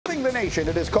sweeping the nation.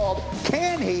 It is called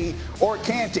Can He or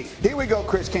Can't He? Here we go,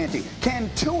 Chris Canty. Can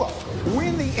Tua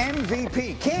win the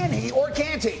MVP? Can he or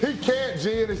can't he? He can't,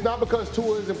 G, and it's not because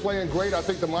Tua isn't playing great. I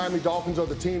think the Miami Dolphins are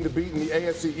the team to beat in the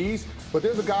AFC East. But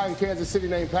there's a guy in Kansas City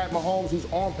named Pat Mahomes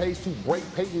who's on pace to break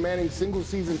Peyton Manning's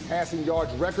single-season passing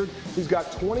yards record. He's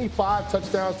got 25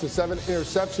 touchdowns to 7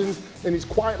 interceptions, and he's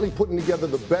quietly putting together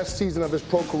the best season of his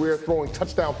pro career, throwing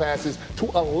touchdown passes to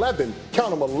 11,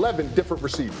 count them, 11 different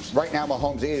receivers. Right now,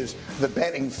 Mahomes is the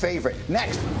betting favorite.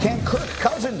 Next, can Kirk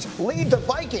Cousins lead the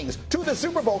Vikings to the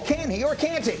Super Bowl? Can he or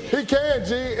can't he? He can,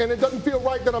 G, and it doesn't feel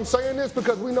right that I'm saying this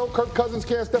because we know Kirk Cousins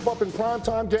can't step up in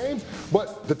primetime games,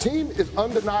 but the team is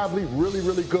undeniably really,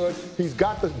 really good. He's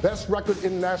got the best record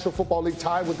in the National Football League,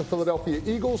 tied with the Philadelphia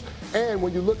Eagles, and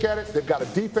when you look at it, they've got a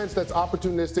defense that's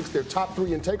opportunistic. They're top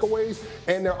 3 in takeaways,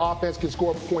 and their offense can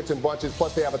score points in bunches,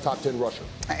 plus they have a top 10 rusher.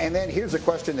 And then here's a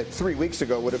question that 3 weeks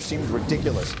ago would have seemed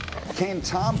ridiculous. Can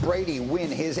Tom Brady win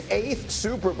his 8th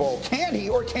Super Bowl? Can he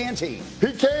or can't he?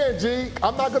 He can, G.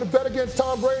 I'm not going to bet against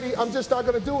Tom Brady. I'm just not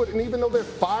going to do it. And even though they're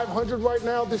 500 right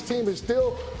now, this team is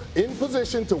still in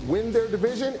position to win their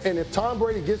division. And if Tom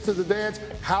Brady gets to the dance,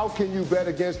 how can you bet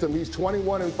against him? He's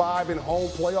 21-5 in home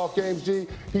playoff games, G.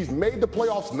 He's made the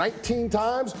playoffs 19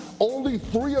 times. Only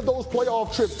 3 of those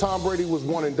playoff trips, Tom Brady was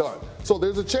one and done. So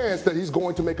there's a chance that he's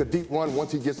going to make a deep run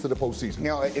once he gets to the postseason. You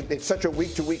know, it's such a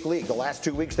week-to-week league. The last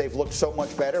 2 weeks, they've looked so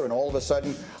much better, and all of a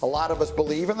sudden, a lot of us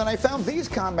believe. And then I found these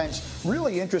comments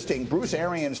really interesting. Bruce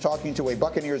Arians talking to a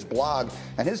Buccaneers blog,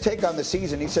 and his take on the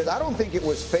season. He said, I don't think it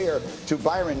was fair to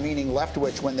Byron, meaning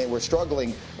Leftwich, when they were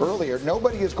struggling earlier.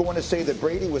 Nobody is going to say that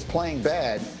Brady was playing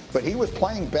bad, but he was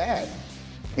playing bad.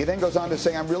 He then goes on to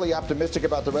say, I'm really optimistic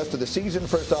about the rest of the season.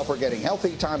 First off, we're getting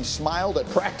healthy. Tom smiled at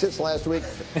practice last week.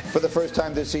 For the first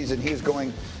time this season, he's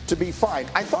going to be fine.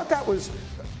 I thought that was...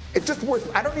 It's just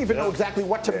worth, I don't even know exactly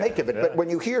what to make of it, but when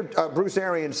you hear Bruce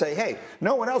Arians say, hey,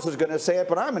 no one else is going to say it,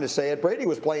 but I'm going to say it. Brady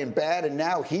was playing bad, and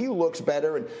now he looks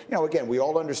better. And, you know, again, we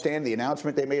all understand the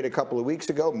announcement they made a couple of weeks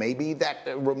ago. Maybe that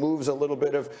removes a little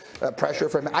bit of pressure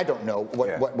from him. I don't know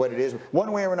what it is.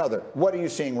 One way or another, what are you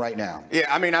seeing right now? Yeah,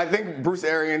 I mean, I think Bruce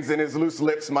Arians and his loose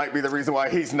lips might be the reason why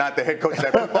he's not the head coach of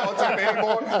that football team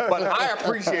anymore. But I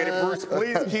appreciate it, Bruce.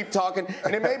 Please keep talking.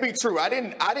 And it may be true. I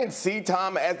didn't see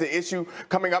Tom as the issue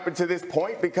coming up until this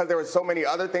point because there were so many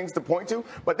other things to point to,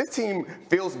 but this team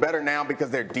feels better now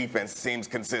because their defense seems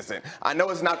consistent. I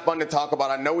know it's not fun to talk about.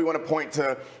 I know we want to point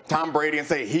to Tom Brady and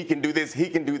say he can do this, he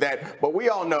can do that, but we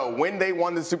all know when they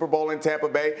won the Super Bowl in Tampa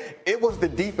Bay, it was the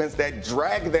defense that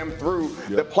dragged them through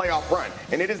the playoff run,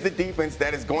 and it is the defense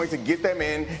that is going to get them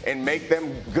in and make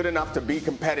them good enough to be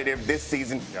competitive this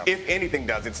season, if anything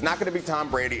does. It's not going to be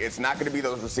Tom Brady, it's not going to be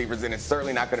those receivers, and it's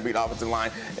certainly not going to be the offensive line,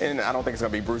 and I don't think it's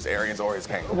going to be Bruce Arians or his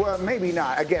Kangaroos. Well, maybe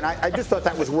not. Again, I just thought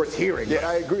that was worth hearing, but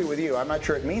I agree with you. I'm not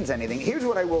sure it means anything. Here's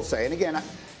what I will say, and again,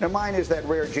 now mine is that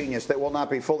rare genius that will not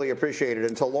be fully appreciated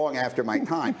until long after my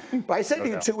time. But I said to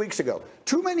you 2 weeks ago,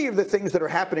 too many of the things that are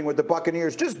happening with the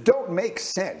Buccaneers just don't make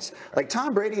sense. Like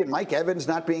Tom Brady and Mike Evans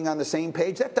not being on the same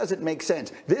page, that doesn't make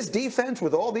sense. This defense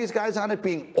with all these guys on it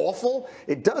being awful,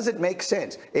 it doesn't make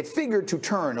sense. It figured to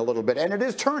turn a little bit, and it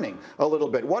is turning a little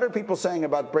bit. What are people saying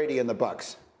about Brady and the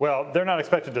Bucs? Well, they're not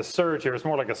expected to surge here. It's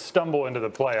more like a stumble into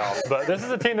the playoffs. But this is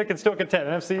a team that can still contend.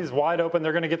 NFC is wide open.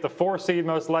 They're going to get the 4 seed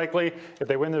most likely if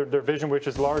they win their division, which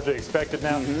is largely expected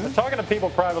now. Talking to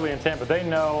people privately in Tampa, they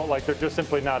know like they're just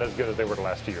simply not as good as they were the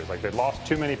last 2 years. Like they've lost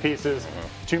too many pieces,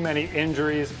 too many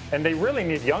injuries, and they really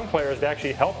need young players to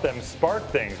actually help them spark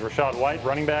things. Rashad White,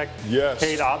 running back,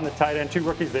 Cade Otton, the tight end, 2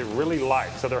 rookies they really like.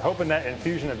 So they're hoping that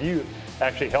infusion of youth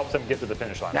actually helps them get to the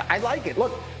finish line. Now, I like it.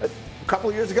 Look, a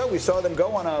couple of years ago, we saw them go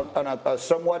on a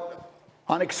somewhat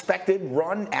unexpected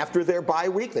run after their bye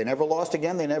week. They never lost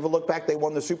again. They never looked back. They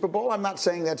won the Super Bowl. I'm not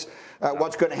saying that's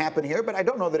what's going to happen here, but I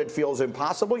don't know that it feels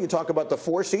impossible. You talk about the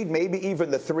 4 seed, maybe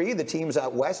even the 3. The teams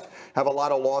out west have a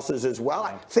lot of losses as well.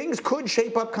 Things could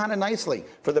shape up kind of nicely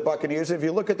for the Buccaneers. If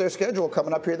you look at their schedule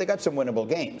coming up here, they got some winnable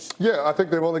games. Yeah, I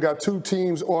think they've only got 2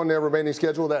 teams on their remaining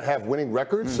schedule that have winning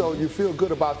records, so you feel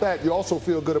good about that. You also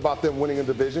feel good about them winning a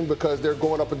division because they're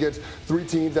going up against 3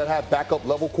 teams that have backup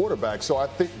level quarterbacks. So I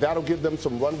think that'll give them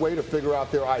some runway to figure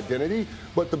out their identity.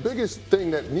 But the biggest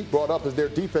thing that Neat brought up is their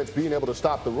defense being able to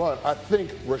stop the run. I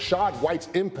think Rashad White's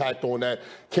impact on that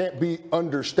can't be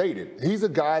understated. He's a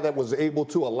guy that was able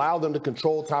to allow them to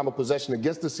control time of possession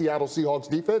against the Seattle Seahawks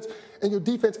defense, and your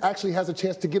defense actually has a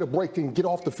chance to get a break and get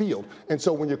off the field. And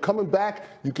so when you're coming back,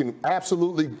 you can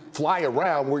absolutely fly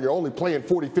around where you're only playing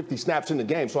 40, 50 snaps in the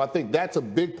game. So I think that's a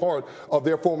big part of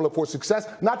their formula for success,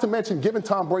 not to mention giving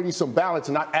Tom Brady some balance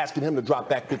and not asking him to drop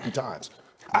back 50 times.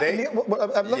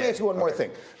 Let me ask you one more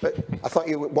thing. I thought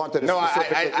you wanted to. No,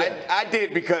 I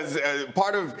did, because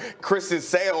part of Chris's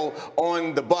sale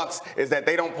on the Bucs is that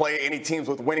they don't play any teams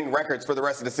with winning records for the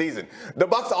rest of the season. The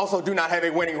Bucs also do not have a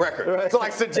winning record. Right. So,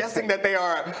 like, suggesting that they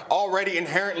are already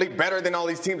inherently better than all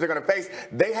these teams are going to face,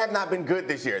 they have not been good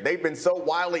this year. They've been so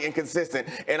wildly inconsistent.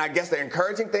 And I guess the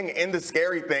encouraging thing and the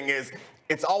scary thing is,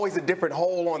 it's always a different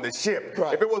hole on the ship.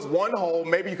 Right. If it was one hole,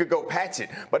 maybe you could go patch it.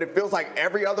 But it feels like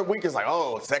every other week it's like,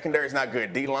 oh, secondary's not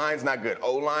good, D-line's not good,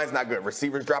 O-line's not good,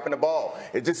 receivers dropping the ball.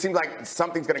 It just seems like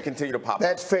something's going to continue to pop up.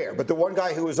 That's fair. But the one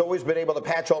guy who has always been able to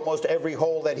patch almost every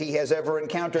hole that he has ever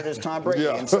encountered is Tom Brady.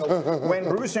 Yeah. And so when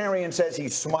Bruce Arians says he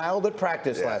smiled at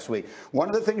practice last week, one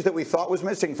of the things that we thought was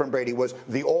missing from Brady was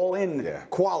the all-in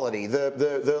quality,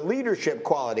 the leadership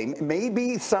quality.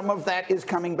 Maybe some of that is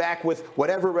coming back with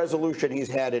whatever resolution he's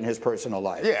had in his personal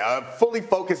life. Yeah, a fully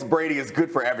focused Brady is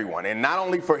good for everyone, and not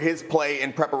only for his play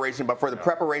and preparation, but for the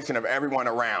preparation of everyone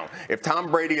around. If Tom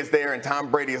Brady is there and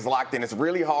Tom Brady is locked in, it's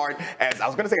really hard, as I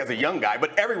was going to say as a young guy,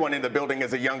 but everyone in the building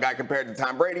is a young guy compared to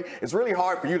Tom Brady. It's really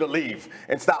hard for you to leave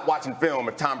and stop watching film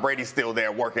if Tom Brady's still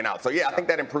there working out. So yeah, I think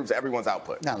that improves everyone's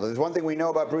output. Now, there's one thing we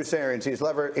know about Bruce Arians. He's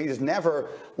never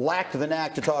lacked the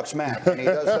knack to talk smack, and he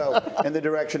does so in the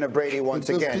direction of Brady once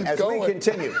again. As we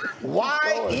continue, why?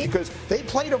 Because they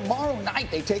play tomorrow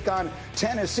night. They take on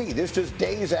Tennessee. This just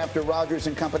days after Rodgers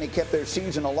and company kept their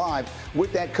season alive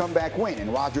with that comeback win.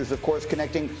 And Rodgers, of course,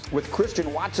 connecting with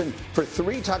Christian Watson for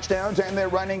 3 touchdowns, and their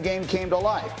running game came to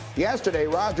life. Yesterday,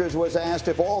 Rodgers was asked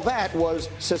if all that was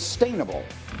sustainable.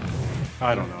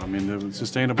 I don't know. I mean,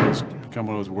 sustainable is become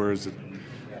one of those words that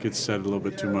gets said a little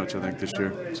bit too much, I think, this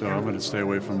year. So I'm going to stay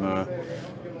away from the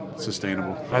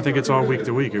sustainable. I think it's all week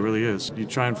to week. It really is. You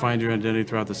try and find your identity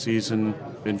throughout the season.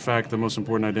 In fact, the most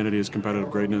important identity is competitive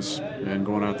greatness and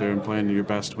going out there and playing your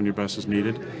best when your best is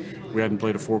needed. We hadn't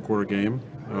played a 4-quarter game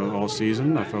all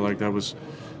season. I felt like that was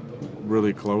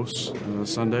really close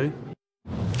Sunday.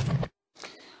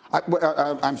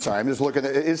 I'm sorry, I'm just looking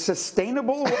at it. Is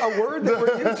sustainable a word that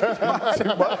we're using?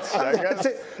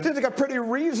 It seems like a pretty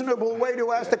reasonable way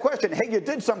to ask the question. Hey, you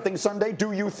did something Sunday.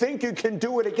 Do you think you can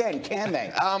do it again? Can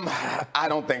they? I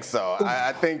don't think so.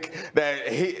 I think that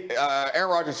Aaron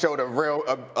Rodgers showed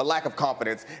a lack of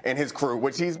confidence in his crew,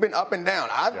 which he's been up and down.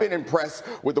 I've been impressed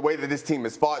with the way that this team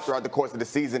has fought throughout the course of the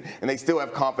season, and they still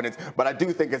have confidence. But I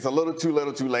do think it's a little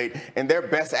too late. And their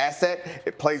best asset,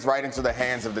 it plays right into the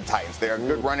hands of the Titans. They're a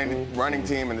good running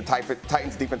team, and the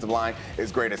Titans' defensive line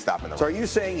is great at stopping the run. So are you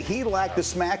saying he lacked the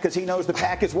smack because he knows the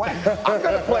pack is whack? I'm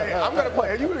gonna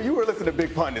play. You were listening to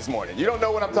Big Pun this morning. You don't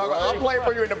know what I'm talking about. I'm playing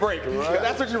for you in the break.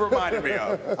 That's what you reminded me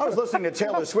of. I was listening to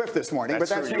Taylor Swift this morning, but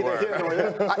that's neither here nor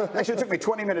there. Actually, it took me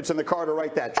 20 minutes in the car to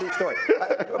write that. True story.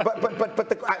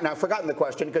 Now I've forgotten the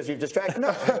question because you've distracted.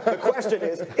 No, the question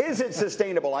is it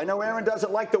sustainable? I know Aaron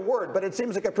doesn't like the word, but it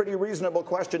seems like a pretty reasonable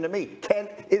question to me.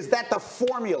 Is that the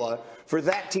formula for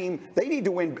that team? They need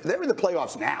to win. They're in the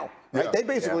playoffs now. Right? They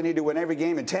basically need to win every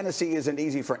game, and Tennessee isn't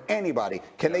easy for anybody.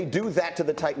 Can they do that to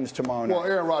the Titans tomorrow night? Well,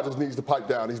 Aaron Rodgers needs to pipe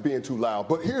down. He's being too loud.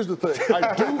 But here's the thing.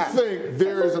 I do think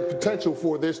there is a potential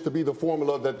for this to be the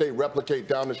formula that they replicate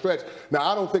down the stretch. Now,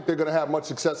 I don't think they're going to have much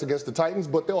success against the Titans,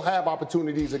 but they'll have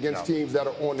opportunities against teams that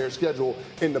are on their schedule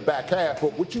in the back half.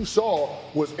 But what you saw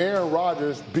was Aaron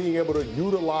Rodgers being able to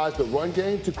utilize the run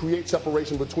game to create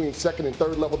separation between second and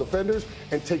third level defenders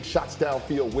and take shots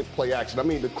downfield with play action. I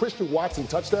mean, the Christian Watson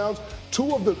touchdowns,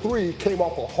 2 of the 3 came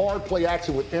off a hard play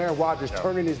action with Aaron Rodgers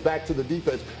turning his back to the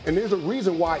defense. And there's a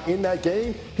reason why in that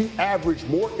game, he averaged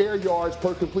more air yards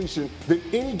per completion than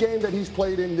any game that he's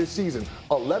played in this season.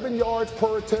 11 yards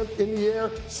per attempt in the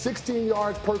air, 16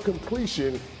 yards per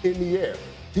completion in the air.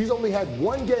 He's only had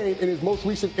 1 game in his most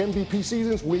recent MVP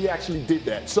seasons where he actually did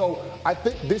that. So I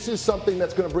think this is something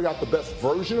that's going to bring out the best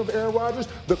version of Aaron Rodgers.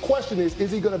 The question is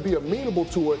he going to be amenable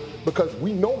to it? Because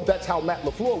we know that's how Matt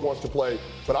LaFleur wants to play,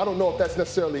 but I don't know if that's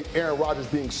necessarily Aaron Rodgers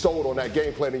being sold on that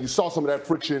game plan. And you saw some of that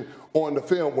friction on the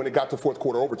film when it got to 4th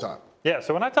quarter overtime. Yeah,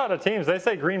 so when I talk to teams, they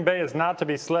say Green Bay is not to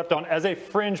be slept on as a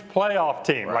fringe playoff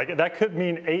team. Right. Like, that could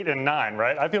mean 8 and 9,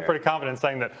 right? I feel pretty confident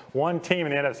saying that one team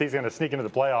in the NFC is going to sneak into the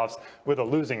playoffs with a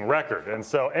losing record. And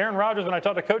so Aaron Rodgers, when I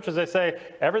talk to coaches, they say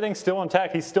everything's still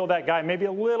intact. He's still that guy, maybe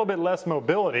a little bit less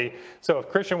mobility. So if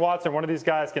Christian Watson, one of these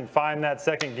guys, can find that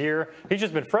second gear, he's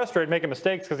just been frustrated making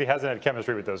mistakes because he hasn't had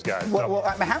chemistry with those guys.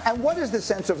 And what is the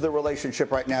sense of the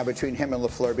relationship right now between him and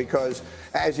LaFleur? Because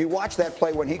as you watch that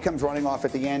play when he comes running off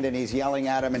at the end and he's everybody's yelling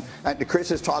at him. And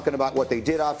Chris is talking about what they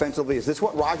did offensively. Is this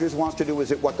what Rodgers wants to do?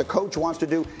 Is it what the coach wants to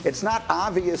do? It's not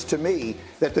obvious to me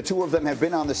that the two of them have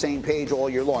been on the same page all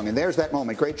year long. And there's that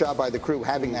moment. Great job by the crew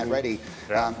having that ready.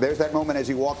 Yeah. There's that moment as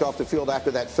he walked off the field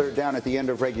after that third down at the end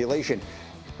of regulation.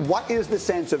 What is the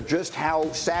sense of just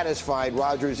how satisfied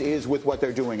Rodgers is with what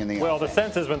they're doing in the Well, offense? the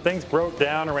sense is when things broke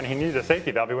down or when he needed a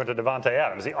safety valve, he went to Devontae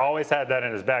Adams. He always had that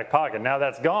in his back pocket. Now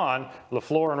that's gone.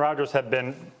 LaFleur and Rodgers have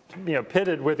been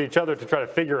pitted with each other to try to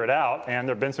figure it out, and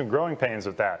there have been some growing pains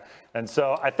with that. And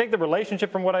so I think the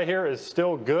relationship, from what I hear, is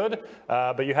still good,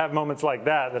 but you have moments like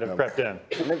that have crept in.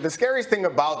 The scariest thing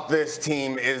about this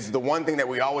team is the one thing that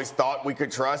we always thought we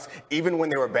could trust, even when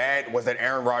they were bad, was that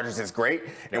Aaron Rodgers is great.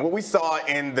 And what we saw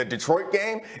in the Detroit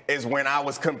game is when I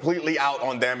was completely out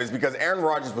on them is because Aaron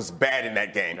Rodgers was bad in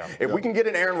that game. If we can get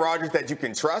an Aaron Rodgers that you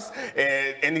can trust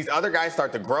and these other guys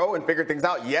start to grow and figure things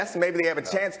out, yes, maybe they have a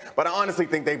chance, but I honestly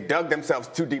think they've dug themselves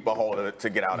too deep a hole to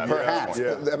get out of it. Perhaps.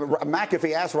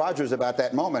 McAfee asked Rodgers about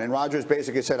that moment, and Rodgers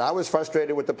basically said, I was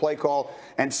frustrated with the play call,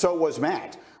 and so was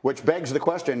Matt, which begs the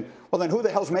question, well, then who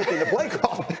the hell's making the play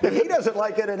call? If he doesn't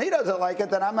like it and he doesn't like it,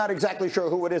 then I'm not exactly sure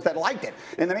who it is that liked it.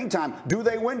 In the meantime, do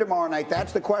they win tomorrow night?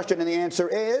 That's the question, and the answer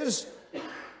is...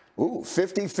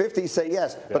 50-50 say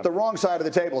yes, but the wrong side of the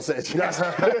table says yes.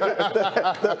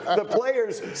 the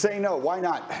players say no. Why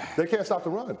not? They can't stop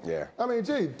the run. Yeah. I mean,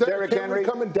 gee, Derrick Henry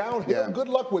coming downhill. Yeah. Good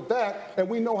luck with that. And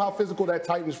we know how physical that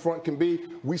Titans front can be.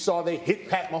 We saw they hit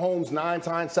Pat Mahomes 9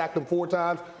 times, sacked him 4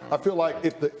 times. I feel like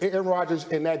if the Aaron Rodgers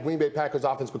and that Green Bay Packers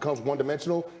offense becomes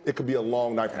one-dimensional, it could be a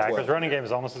long night for Packers running game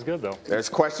is almost as good, though. There's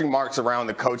question marks around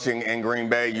the coaching in Green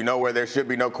Bay. You know where there should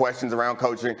be no questions around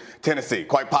coaching? Tennessee,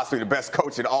 quite possibly the best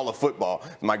coach in all of football,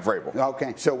 Mike Vrabel.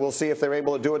 Okay, so we'll see if they're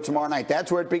able to do it tomorrow night.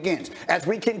 That's where it begins. As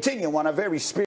we continue on a very